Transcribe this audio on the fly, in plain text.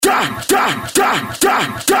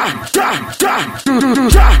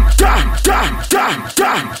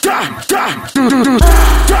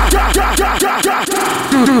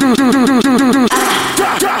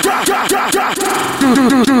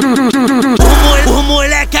O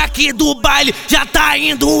moleque aqui do baile já tá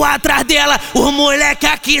indo atrás dela. O moleque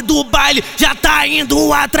aqui do baile já tá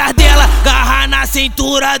indo atrás dela. Garra na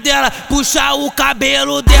cintura dela, puxa o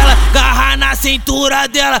cabelo dela. Garra na cintura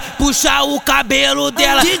dela, puxa o cabelo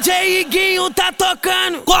dela. DJ IGUINHO tá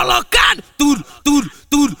tocando, colocando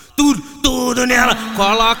tudo nela.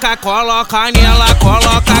 Coloca nela,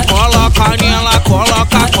 coloca nela,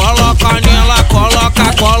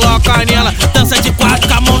 coloca nela. Dança de quatro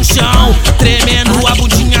com a mão no chão, tremendo a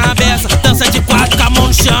bundinha aberta. Dança de quatro com a mão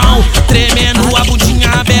no chão, tremendo a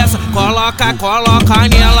bundinha aberta. Coloca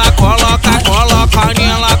nela, coloca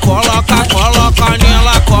nela, coloca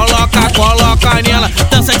nela.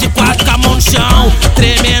 Dança de quatro com a mão no chão,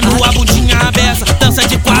 tremendo a bundinha aberta. Dança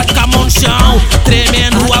de quatro com a mão no chão,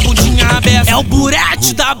 tremendo a bundinha aberta. É o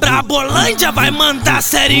BURET da Brabolândia, vai mandar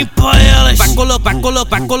série pra elas. Vai colocando,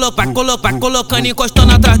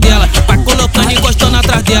 encostando atrás dela. Vai colocando, encostando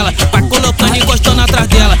atrás dela. Vai colocando, encostando atrás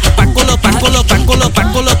dela. Vai colocando, encostando atrás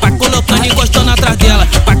dela.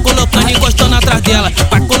 Vai colocando, encostando atrás dela.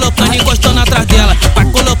 Vai colocando, encostando atrás dela.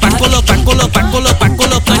 Vai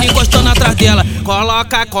colocando, encostando atrás dela.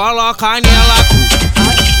 Coloca nela.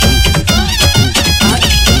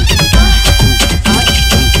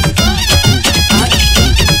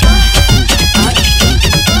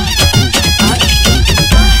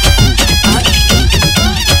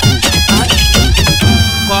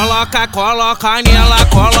 Coloca nela,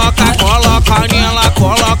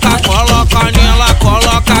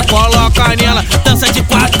 coloca nela. Dança de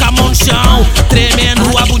quatro com a mão no chão,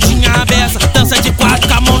 tremendo a bundinha aberta. Dança de quatro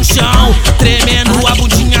com a mão no chão, tremendo a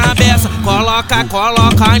bundinha aberta. Coloca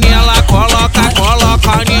nela, coloca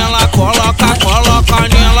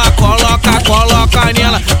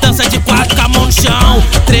nela. Dança de quatro com a mão no chão,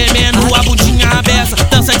 tremendo a bundinha aberta.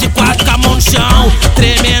 Dança de quatro com a mão no chão,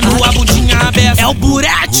 tremendo a bundinha aberta. É o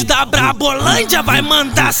BURET da Brabolândia, vai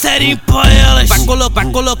mandar série pra elas. Vai colocando,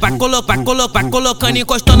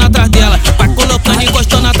 encostando atrás dela. Vai colocando,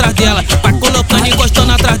 encostando atrás dela. Vai colocando,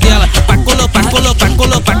 encostando atrás dela. Vai colocando,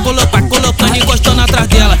 encostando atrás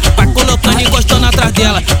dela. Vai colocando, encostando atrás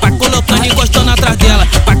dela. Vai colocando, encostando atrás dela.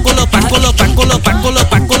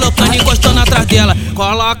 Vai colocando, encostando atrás dela.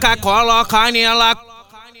 Coloca nela.